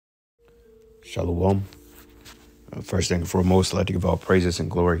Shalom. First thing and foremost, I'd like to give all praises and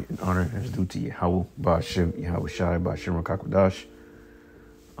glory and honor as due to Yahweh, Ba'ashem, Yahweh Shai, Ba'ashem Rakakwadash.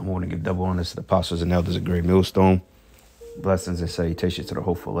 I'm going to give double honors to the apostles and elders of Great Millstone. Blessings and salutations to the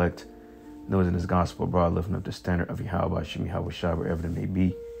hopeful elect. Those in this gospel abroad, lifting up the standard of Yahweh, Ba'ashem, Yahweh Shai, wherever it may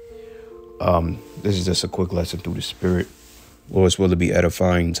be. This is just a quick lesson through the Spirit. Lord's will to be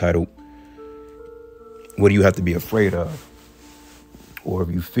edifying, titled, What do you have to be afraid of? Or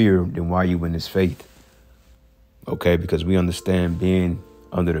if you fear, then why are you in this faith? Okay, because we understand being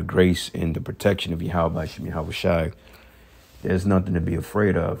under the grace and the protection of Yahweh Shem Yahweh Shai, there's nothing to be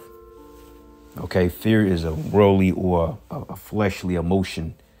afraid of. Okay, fear is a worldly or a fleshly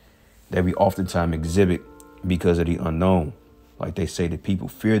emotion that we oftentimes exhibit because of the unknown. Like they say, that people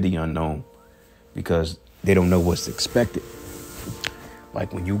fear the unknown because they don't know what's expected.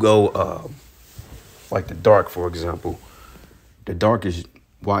 Like when you go, like the dark, for example, the dark is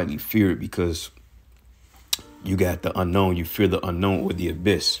widely feared because you got the unknown. You fear the unknown or the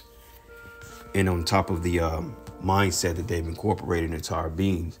abyss. And on top of the mindset that they've incorporated into our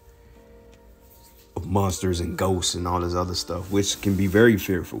beings of monsters and ghosts and all this other stuff, which can be very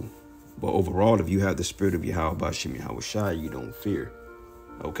fearful. But overall, if you have the spirit of Yahweh Ba'ashem Yahweh Shai, you don't fear.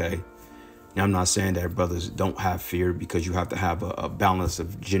 Okay? Now, I'm not saying that brothers don't have fear, because you have to have a balance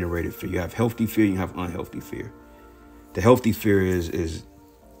of generated fear. You have healthy fear, you have unhealthy fear. The healthy fear is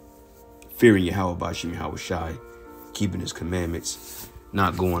fearing Yahweh Ba'ashem Yahweh Shai, keeping his commandments,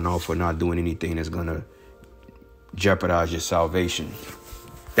 not going off or not doing anything that's going to jeopardize your salvation.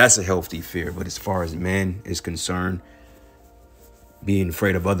 That's a healthy fear. But as far as man is concerned, being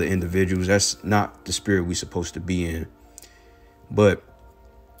afraid of other individuals, that's not the spirit we're supposed to be in. But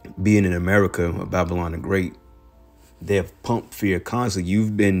being in America, or Babylon the Great, they have pumped fear constantly.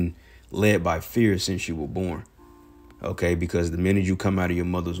 You've been led by fear since you were born. Okay, because the minute you come out of your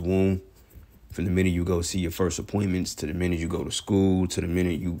mother's womb, from the minute you go see your first appointments, to the minute you go to school, to the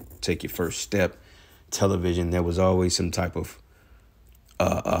minute you take your first step, television, there was always some type of,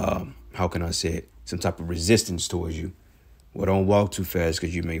 how can I say it? Some type of resistance towards you. Well, don't walk too fast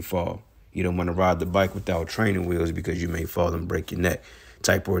because you may fall. You don't want to ride the bike without training wheels because you may fall and break your neck,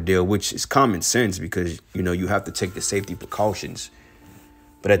 type ordeal, which is common sense because, you know, you have to take the safety precautions.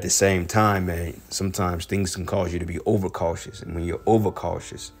 But at the same time, man, sometimes things can cause you to be overcautious. And when you're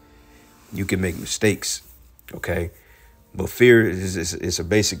overcautious, you can make mistakes, okay? But fear is a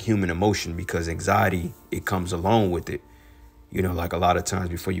basic human emotion, because anxiety, it comes along with it. You know, like a lot of times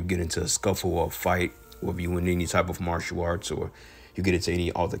before you get into a scuffle or a fight, or if you in any type of martial arts, or you get into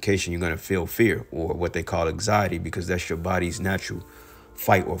any altercation, you're going to feel fear, or what they call anxiety, because that's your body's natural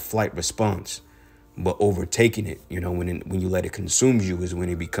fight or flight response. But overtaking it, you know, when you let it consume you, is when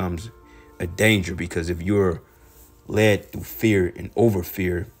it becomes a danger. Because if you're led through fear and over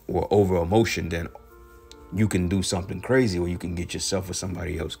fear or over emotion, then you can do something crazy, or you can get yourself or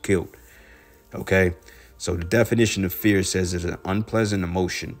somebody else killed. Okay, so the definition of fear says it's an unpleasant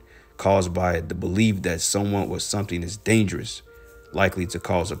emotion caused by the belief that someone or something is dangerous, likely to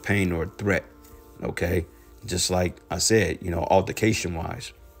cause a pain or a threat. Okay, just like I said, you know, altercation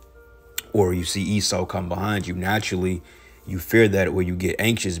wise, or you see Esau come behind you, naturally you fear that, or you get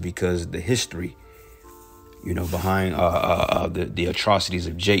anxious because the history, you know, behind the atrocities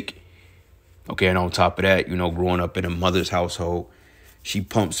of Jake. Okay, and on top of that, you know, growing up in a mother's household, she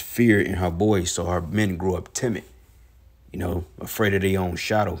pumps fear in her boys, so her men grow up timid, you know, afraid of their own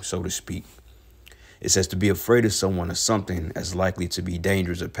shadow, so to speak. It says to be afraid of someone or something as likely to be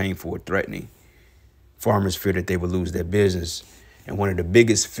dangerous or painful or threatening. Farmers fear that they will lose their business. And one of the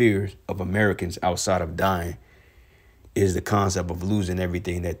biggest fears of Americans outside of dying is the concept of losing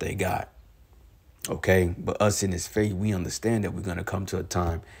everything that they got. Okay, but us in this faith, we understand that we're going to come to a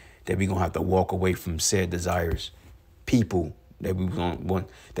time that we're going to have to walk away from said desires, people that we want,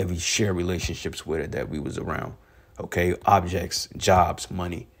 that we share relationships with, that we was around. Okay, objects, jobs,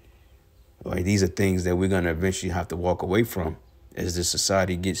 money. Like, these are things that we're going to eventually have to walk away from as this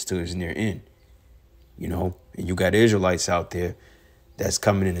society gets to its near end. You know, and you got Israelites out there that's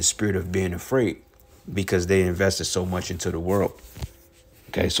coming in the spirit of being afraid because they invested so much into the world.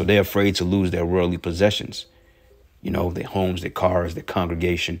 Okay, so they're afraid to lose their worldly possessions, you know, their homes, their cars, their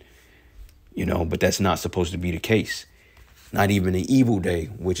congregation, you know, but that's not supposed to be the case. Not even the evil day,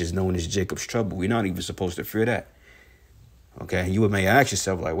 which is known as Jacob's trouble. We're not even supposed to fear that. Okay, and you may ask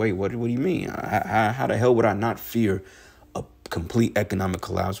yourself, like, wait, what do you mean? How the hell would I not fear a complete economic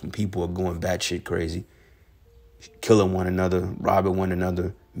collapse when people are going batshit crazy, killing one another, robbing one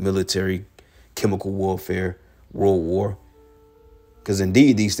another, military, chemical warfare, world war? Because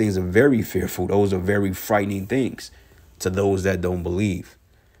indeed, these things are very fearful. Those are very frightening things to those that don't believe.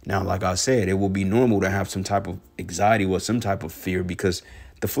 Now, like I said, it will be normal to have some type of anxiety or some type of fear because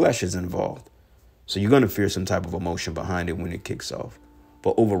the flesh is involved. So you're going to fear some type of emotion behind it when it kicks off.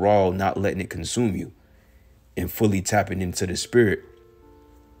 But overall, not letting it consume you and fully tapping into the spirit.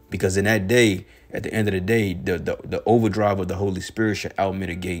 Because in that day, at the end of the day, the overdrive of the Holy Spirit should out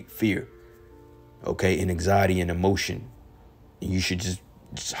mitigate fear. Okay, and anxiety and emotion. And you should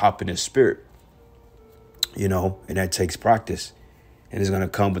just hop in the spirit. You know, and that takes practice. And it's going to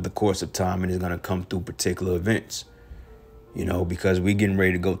come with the course of time, and it's going to come through particular events. You know, because we're getting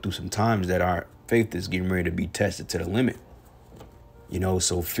ready to go through some times that our faith is getting ready to be tested to the limit. You know,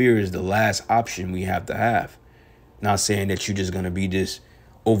 so fear is the last option we have to have. Not saying that you're just going to be this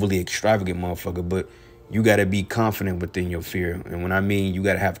overly extravagant motherfucker, but you got to be confident within your fear. And when I mean you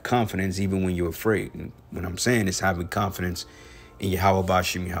got to have confidence even when you're afraid. And what I'm saying is having confidence in Yahweh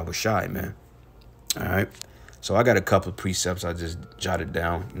Bashim Yahweh Shai, man. All right. So I got a couple of precepts I just jotted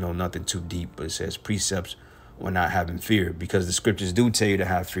down, you know, nothing too deep, but it says precepts on not having fear, because the scriptures do tell you to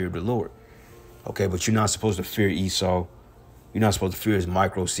have fear of the Lord. OK, but you're not supposed to fear Esau. You're not supposed to fear his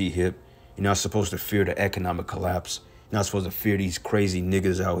micro C-hip. You're not supposed to fear the economic collapse. You're not supposed to fear these crazy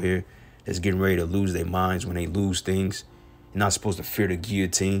niggas out here that's getting ready to lose their minds when they lose things. You're not supposed to fear the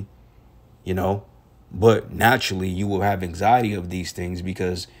guillotine, you know, but naturally you will have anxiety of these things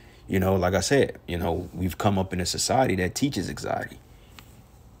because, you know, like I said, you know, we've come up in a society that teaches anxiety,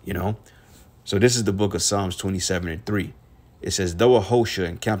 you know. So this is the book of Psalms 27:3. It says, though a host should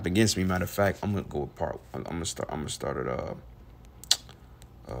encamp against me. Matter of fact, I'm going to go apart. I'm going to start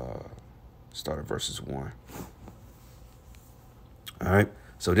at verses 1. All right.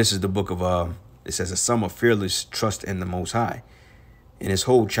 So this is the book of, it says, a sum of fearless trust in the Most High. And this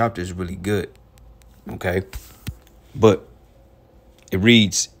whole chapter is really good. OK, but it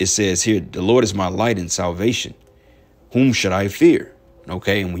reads, it says here, the Lord is my light and salvation. Whom should I fear?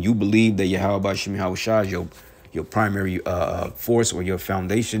 OK, and when you believe that Yahweh Bashim Yahweh Shai is your primary force or your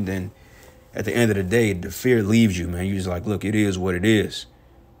foundation, then at the end of the day, the fear leaves you, man. You're just like, look, it is what it is.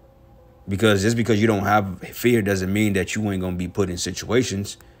 Because just because you don't have fear doesn't mean that you ain't going to be put in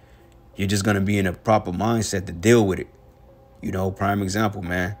situations. You're just going to be in a proper mindset to deal with it. You know, prime example,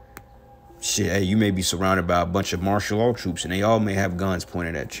 man. Shit, hey, you may be surrounded by a bunch of martial law troops and they all may have guns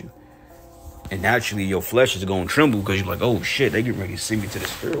pointed at you. And naturally, your flesh is going to tremble because you're like, oh, shit, they get ready to send me to the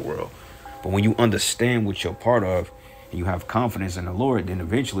spirit world. But when you understand what you're part of and you have confidence in the Lord, then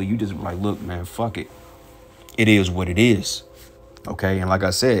eventually you just like, look, man, fuck it. It is what it is. OK, and like I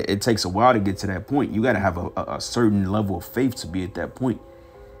said, it takes a while to get to that point. You got to have a certain level of faith to be at that point.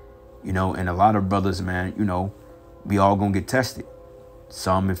 You know, and a lot of brothers, man, you know, we all going to get tested.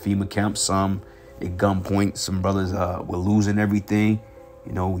 Some in FEMA camps, some at gunpoint. Some brothers were losing everything.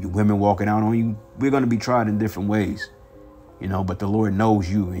 You know, your women walking out on you. We're going to be tried in different ways. You know, but the Lord knows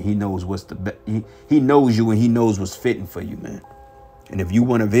you and he knows what's the best. He knows you and he knows what's fitting for you, man. And if you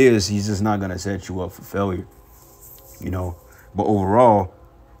one of his, he's just not going to set you up for failure. You know, but overall,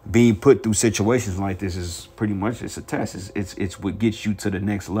 being put through situations like this is pretty much, it's a test. It's what gets you to the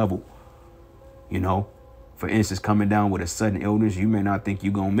next level. You know, for instance, coming down with a sudden illness, you may not think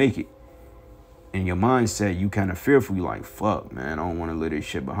you're going to make it. In your mindset, you kind of fearful. You're like, fuck, man, I don't want to leave this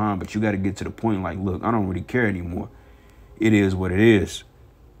shit behind. But you got to get to the point like, look, I don't really care anymore. It is what it is,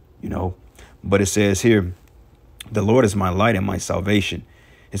 you know. But it says here, the Lord is my light and my salvation.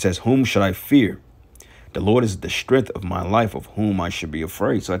 It says, whom should I fear? The Lord is the strength of my life, of whom I should be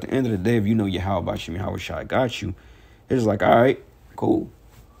afraid. So at the end of the day, if you know Yahweh Bashim Yahweh Shai got you, it's like, all right, cool.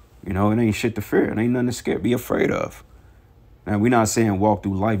 You know, it ain't shit to fear. It ain't nothing to scare. Be afraid of. Now, we're not saying walk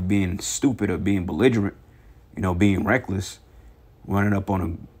through life being stupid or being belligerent, you know, being reckless, running up on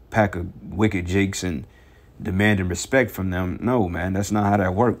a pack of wicked jakes and demanding respect from them. No, man, that's not how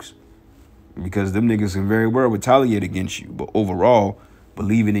that works. Because them niggas can very well retaliate against you. But overall,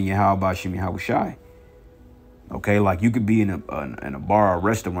 believing in Yahweh Bashim Yahweh Shai. Okay, like you could be in a bar or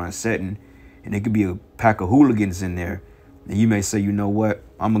restaurant setting and there could be a pack of hooligans in there. And you may say, you know what,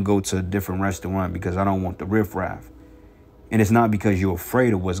 I'm going to go to a different restaurant because I don't want the riffraff. And it's not because you're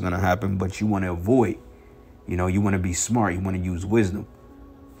afraid of what's going to happen, but you want to avoid. You know, you want to be smart. You want to use wisdom.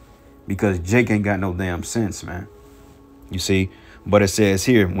 Because Jake ain't got no damn sense, man. You see, but it says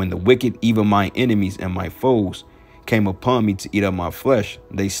here, when the wicked, even my enemies and my foes, came upon me to eat up my flesh,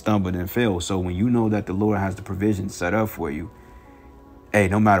 they stumbled and fell. So when you know that the Lord has the provision set up for you, hey,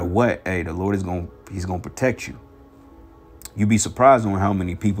 no matter what, hey, the Lord is he's going to protect you. You'd be surprised on how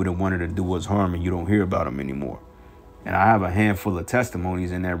many people that wanted to do us harm and you don't hear about them anymore. And I have a handful of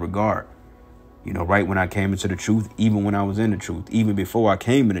testimonies in that regard. You know, right when I came into the truth, even when I was in the truth, even before I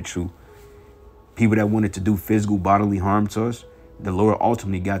came in the truth, people that wanted to do physical bodily harm to us, the Lord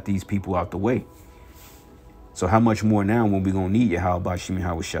ultimately got these people out the way. So how much more now when we going to need Yahweh Bashim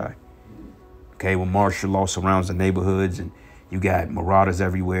Yahweh Shai? Okay, when martial law surrounds the neighborhoods and you got marauders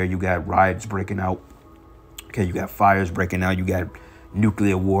everywhere, you got riots breaking out. Okay, you got fires breaking out, you got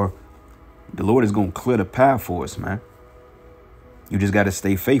nuclear war. The Lord is going to clear the path for us, man. You just got to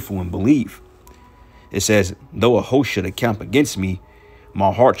stay faithful and believe. It says, though a host should encamp against me,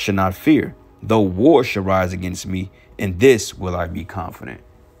 my heart should not fear. Though war should rise against me, in this will I be confident.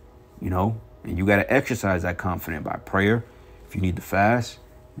 You know, and you got to exercise that confidence by prayer. If you need to fast,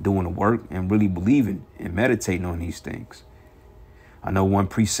 doing the work, and really believing and meditating on these things. I know one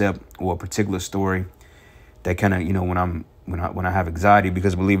precept or a particular story that kind of, you know, when I have anxiety,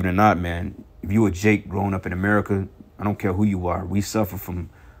 because believe it or not, man, if you a Jake growing up in America, I don't care who you are, we suffer from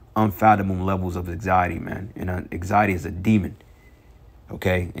unfathomable levels of anxiety, man. And anxiety is a demon.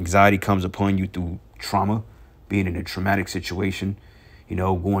 Okay, anxiety comes upon you through trauma, being in a traumatic situation, you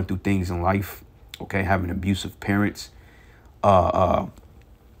know, going through things in life, okay, having abusive parents, and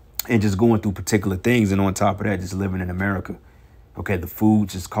just going through particular things. And on top of that, just living in America. Okay, the food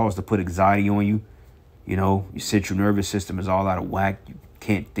just caused to put anxiety on you. You know, your central nervous system is all out of whack. You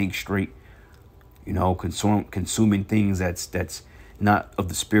can't think straight. You know, consuming things that's not of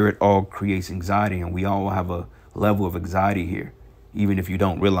the spirit all creates anxiety. And we all have a level of anxiety here, even if you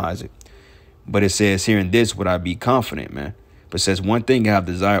don't realize it. But it says here in this, would I be confident, man? But it says, one thing I have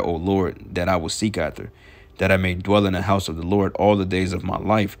desired, O Lord, that I will seek after, that I may dwell in the house of the Lord all the days of my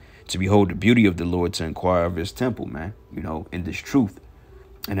life, to behold the beauty of the Lord, to inquire of his temple, man, you know, in this truth.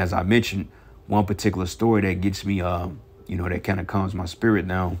 And as I mentioned, one particular story that gets me, you know, that kind of calms my spirit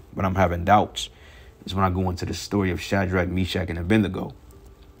down when I'm having doubts is when I go into the story of Shadrach, Meshach, and Abednego.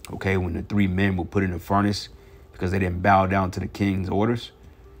 Okay, when the three men were put in the furnace because they didn't bow down to the king's orders.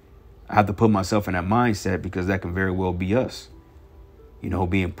 I have to put myself in that mindset, because that can very well be us. You know,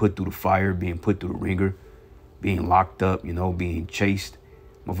 being put through the fire, being put through the ringer, being locked up, you know, being chased.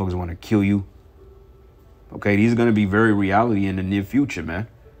 Motherfuckers want to kill you. Okay, these are going to be very reality in the near future, man.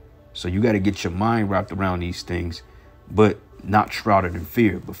 So you got to get your mind wrapped around these things, but not shrouded in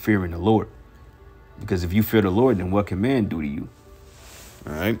fear, but fearing the Lord. Because if you fear the Lord, then what can man do to you?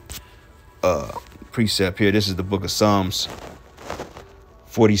 All right. Precept here. This is the book of Psalms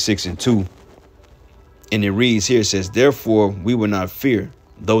 46:2. And it reads here, it says, therefore we will not fear,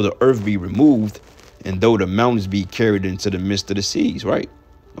 though the earth be removed, and though the mountains be carried into the midst of the seas, right?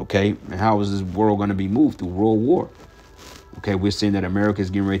 Okay, and how is this world going to be moved? Through world war. Okay, we're seeing that America is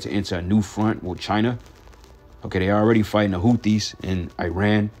getting ready to enter a new front with China. Okay, they're already fighting the Houthis in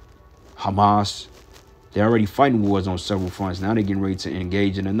Iran, Hamas. They're already fighting wars on several fronts. Now they're getting ready to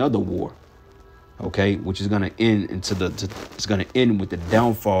engage in another war. Okay, which is going to end it's going to end with the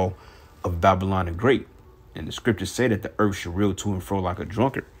downfall of Babylon the Great. And the scriptures say that the earth shall reel to and fro like a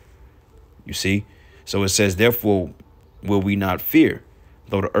drunkard. You see? So it says, therefore will we not fear,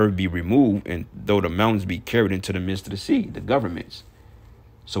 though the earth be removed, and though the mountains be carried into the midst of the sea, the governments.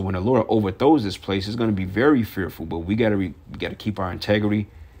 So when the Lord overthrows this place, it's going to be very fearful. But we got to keep our integrity,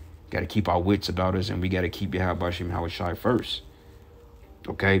 got to keep our wits about us, and we got to keep Yahweh Bashim Yahweh Shai first.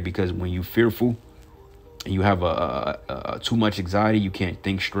 Okay, because when you fearful and you have too much anxiety, you can't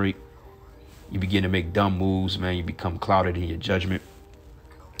think straight. You begin to make dumb moves, man. You become clouded in your judgment.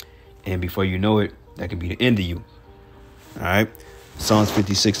 And before you know it, that could be the end of you. All right. Psalms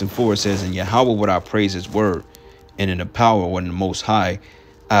 56:4 says, in Yahweh would I praise his word, and in the power of the Most High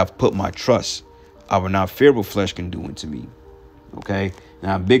I have put my trust. I will not fear what flesh can do unto me. Okay.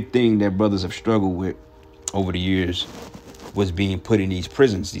 Now, a big thing that brothers have struggled with over the years was being put in these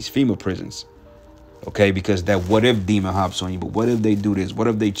prisons, these FEMA prisons. Okay, because that what if demon hops on you, but what if they do this? What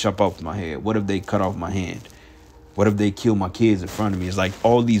if they chop off my head? What if they cut off my hand? What if they kill my kids in front of me? It's like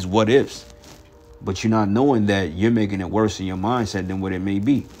all these what ifs, but you're not knowing that you're making it worse in your mindset than what it may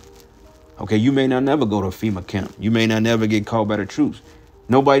be. Okay, you may not never go to a FEMA camp. You may not never get caught by the troops.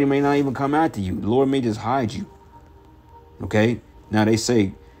 Nobody may not even come after you. The Lord may just hide you. Okay, now they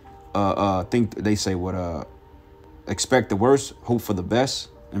say, expect the worst, hope for the best,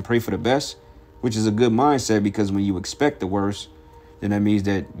 and pray for the best. Which is a good mindset, because when you expect the worst, then that means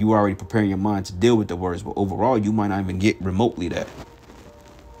that you already preparing your mind to deal with the worst. But overall, you might not even get remotely that.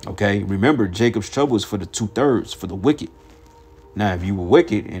 Okay, remember, Jacob's trouble is for the 2/3, for the wicked. Now, if you were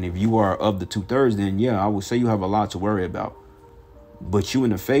wicked and if you are of the 2/3, then yeah, I would say you have a lot to worry about. But you in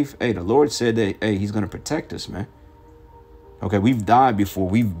the faith, hey, the Lord said that, hey, he's going to protect us, man. Okay, we've died before.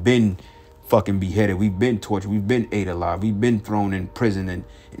 We've been fucking beheaded. We've been tortured. We've been ate alive. We've been thrown in prison and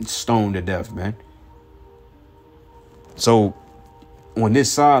stoned to death, man. So on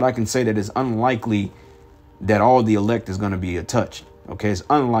this side, I can say that it's unlikely that all the elect is going to be touched. Okay, it's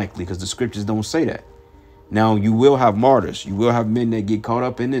unlikely because the scriptures don't say that. Now, you will have martyrs. You will have men that get caught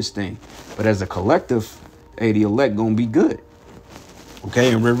up in this thing. But as a collective, hey, the elect going to be good.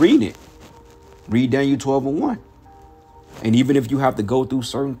 Okay, and we're reading it. Read Daniel 12:1. And even if you have to go through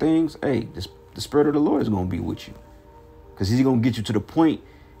certain things, hey, the Spirit of the Lord is going to be with you. Because he's going to get you to the point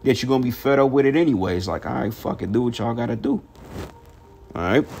that you're going to be fed up with it anyway. It's like, all right, fuck it, do what y'all got to do. All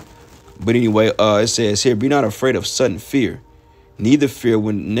right. But anyway, it says here, be not afraid of sudden fear. Neither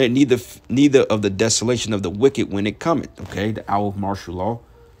of the desolation of the wicked when it cometh. Okay, the hour of martial law.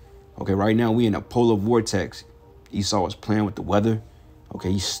 Okay, right now we in a polar vortex. Esau is playing with the weather.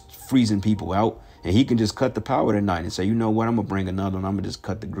 Okay, he's freezing people out, and he can just cut the power tonight and say, you know what, I'm gonna bring another one. I'm gonna just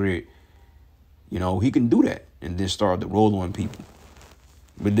cut the grid. You know, he can do that and then start to roll on people.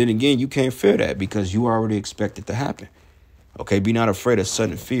 But then again, you can't fear that because you already expect it to happen. Okay, be not afraid of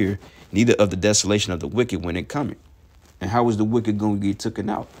sudden fear, neither of the desolation of the wicked when it cometh. And how is the wicked going to get taken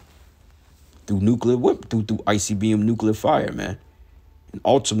out? Through nuclear through ICBM nuclear fire, man. And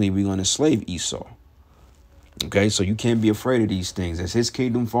ultimately, we're going to enslave Esau. Okay, so you can't be afraid of these things. As his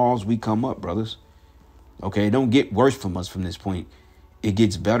kingdom falls, we come up, brothers. Okay, it don't get worse from us from this point. It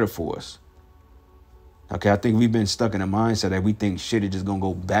gets better for us. Okay, I think we've been stuck in a mindset that we think shit is just going to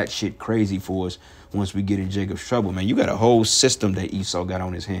go batshit crazy for us once we get in Jacob's trouble, man. You got a whole system that Esau got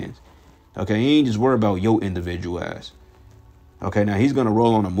on his hands. Okay, he ain't just worried about your individual ass. Okay, now he's going to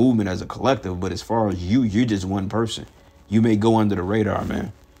roll on a movement as a collective, but as far as you're just one person. You may go under the radar,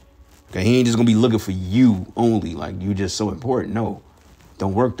 man. Okay, he ain't just going to be looking for you only, like you just so important. No,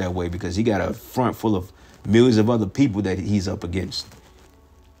 don't work that way because he got a front full of millions of other people that he's up against.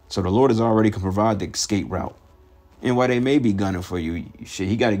 So the Lord has already can provide the escape route. And while they may be gunning for you, shit,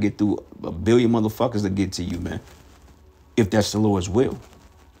 he got to get through a billion motherfuckers to get to you, man. If that's the Lord's will.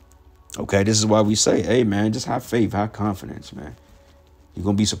 Okay, this is why we say, hey, man, just have faith, have confidence, man. You're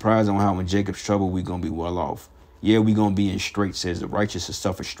going to be surprised on how in Jacob's trouble, we're going to be well off. Yeah, we're going to be in straits, says the righteous will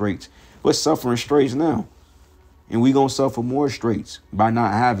suffer straits. We're suffering straits now. And we're going to suffer more straits by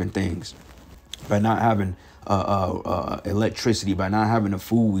not having things, by not having electricity, by not having the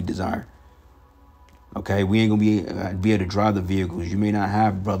food we desire. Okay, we ain't going to be able to drive the vehicles. You may not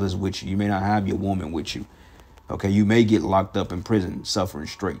have brothers with you. You may not have your woman with you. Okay, you may get locked up in prison, suffering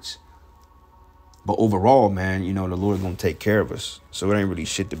straits. But overall, man, you know, the Lord is going to take care of us. So it ain't really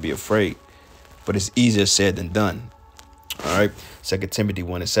shit to be afraid. But it's easier said than done. All right. 2 Timothy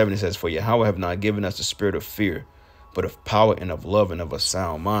 1:7, it says, for Yahweh have not given us the spirit of fear, but of power and of love and of a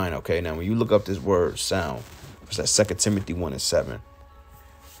sound mind. Okay. Now, when you look up this word sound, it's that 2 Timothy 1:7.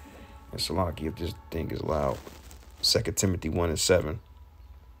 It's lucky if this thing is loud. 2 Timothy 1:7.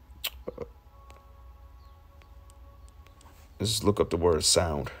 Let's look up the word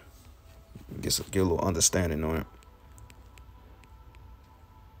sound. Get a little understanding on it.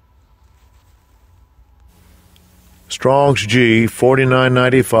 Strong's G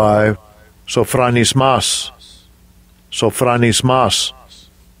 4995. Sophronismas. Sophronismas.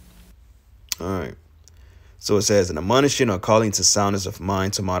 All right. So it says, an admonishing or calling to soundness of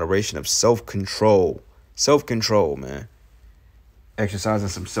mind, to moderation of self-control. Self-control, man. Exercising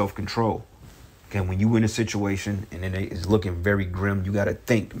some self-control. Okay, when you in a situation and then it's looking very grim, you got to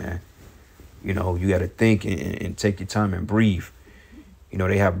think, man. You know, you got to think and take your time and breathe. You know,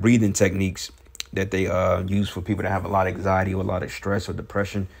 they have breathing techniques that they use for people that have a lot of anxiety or a lot of stress or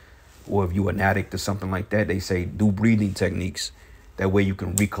depression. Or if you're an addict or something like that, they say do breathing techniques. That way you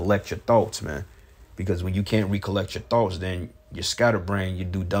can recollect your thoughts, man. Because when you can't recollect your thoughts, then you're scatterbrained, you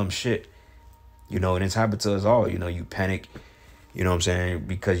do dumb shit. You know, and it's happened to us all. You know, you panic, you know what I'm saying,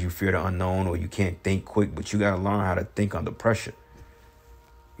 because you fear the unknown or you can't think quick. But you got to learn how to think under pressure.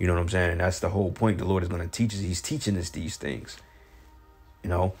 You know what I'm saying? And that's the whole point. The Lord is going to teach us. He's teaching us these things, you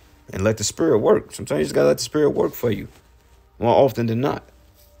know, and let the Spirit work. Sometimes you just got to let the Spirit work for you more often than not.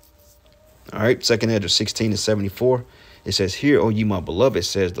 All right. 2 Ezra 16:74. It says, hear, O ye my beloved,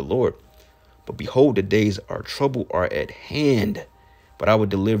 says the Lord. But behold, the days of trouble are at hand, but I will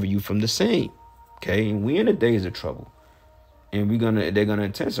deliver you from the same. Okay. And we in the days of trouble and they're going to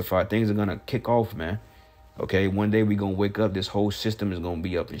intensify. Things are going to kick off, man. Okay, one day we going to wake up. This whole system is going to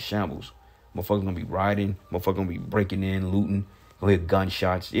be up in shambles. Motherfuckers going to be riding. Motherfuckers going to be breaking in, looting. Going to hear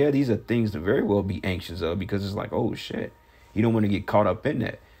gunshots. Yeah, these are things to very well be anxious of because it's like, oh, shit. You don't want to get caught up in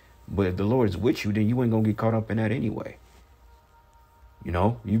that. But if the Lord is with you, then you ain't going to get caught up in that anyway. You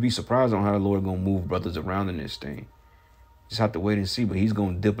know, you'd be surprised on how the Lord going to move brothers around in this thing. Just have to wait and see. But he's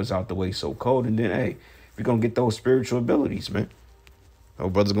going to dip us out the way so cold. And then, hey, we're going to get those spiritual abilities, man. Oh,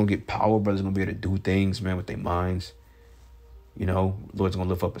 brothers going to get power. Brothers going to be able to do things, man, with their minds. You know, Lord's going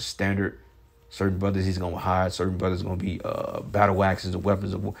to lift up a standard. Certain brothers he's gonna hide. Certain brothers gonna be battle axes and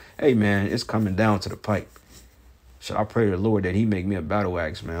weapons of war. Hey man, it's coming down to the pipe. So I pray to the Lord that he make me a battle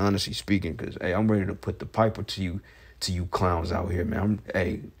axe, man, honestly speaking, because hey, I'm ready to put the piper to you clowns out here, man.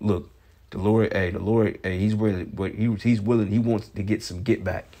 Hey, look, the Lord, hey, he's really, but he's willing, he wants to get some get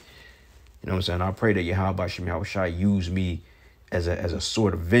back. You know what I'm saying? I pray that Yahweh Shem Yahushua use me as a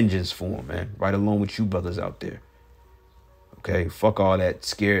sort of vengeance for him, man. Right along with you brothers out there. Okay, fuck all that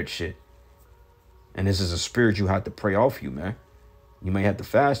scared shit. And this is a spirit you have to pray off you, man. You may have to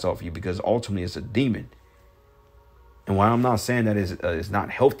fast off you because ultimately it's a demon. And while I'm not saying that it's not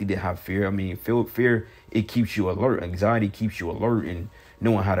healthy to have fear, I mean, fear, it keeps you alert. Anxiety keeps you alert and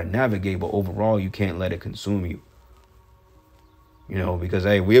knowing how to navigate, but overall, you can't let it consume you. You know, because,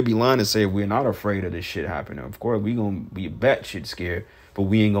 hey, we'll be lying to say we're not afraid of this shit happening. Of course, we going to be batshit scared, but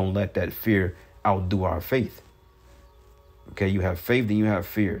we ain't going to let that fear outdo our faith. Okay, you have faith, then you have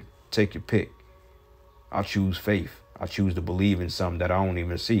fear. Take your pick. I choose faith. I choose to believe in something that I don't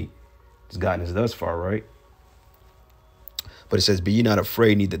even see. It's gotten us thus far, right? But it says, be ye not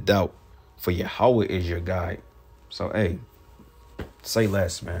afraid, neither doubt, for Yahweh is your guide. So, hey, say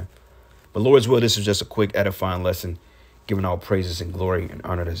less, man. But Lord's will, this is just a quick edifying lesson, giving all praises and glory and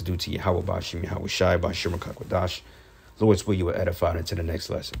honor that's due to Yahweh Bashim Yahweh Shai Bashim Kakwadash. Lord's will, you will edify into the next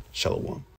lesson. Shalom.